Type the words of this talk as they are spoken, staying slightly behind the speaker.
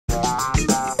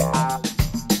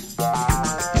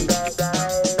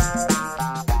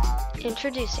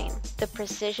Introducing the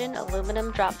Precision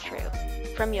Aluminum Drop-Through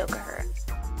from Yocaher.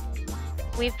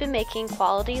 We've been making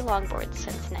quality longboards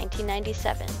since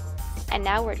 1997, and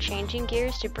now we're changing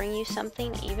gears to bring you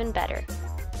something even better.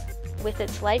 With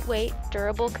its lightweight,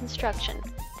 durable construction,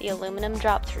 the aluminum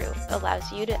drop-through allows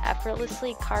you to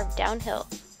effortlessly carve downhill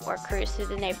or cruise through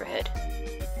the neighborhood.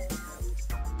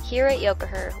 Here at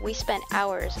Yocaher, we spent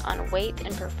hours on weight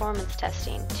and performance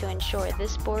testing to ensure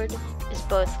this board is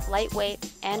both lightweight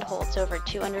and holds over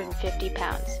 250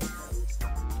 pounds.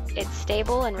 Its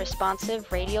stable and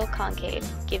responsive radial concave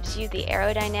gives you the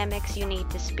aerodynamics you need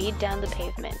to speed down the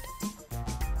pavement.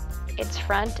 Its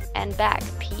front and back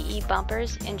PE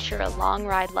bumpers ensure a long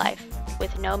ride life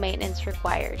with no maintenance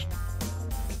required.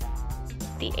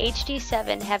 The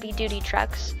HD7 heavy-duty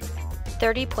truck's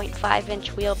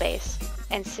 30.5-inch wheelbase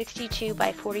and 62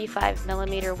 by 45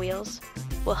 millimeter wheels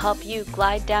will help you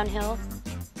glide downhill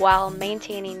while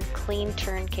maintaining clean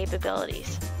turn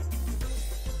capabilities.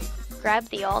 Grab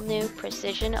the all-new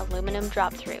Precision Aluminum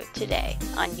Drop-Through today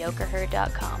on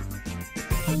yocaher.com.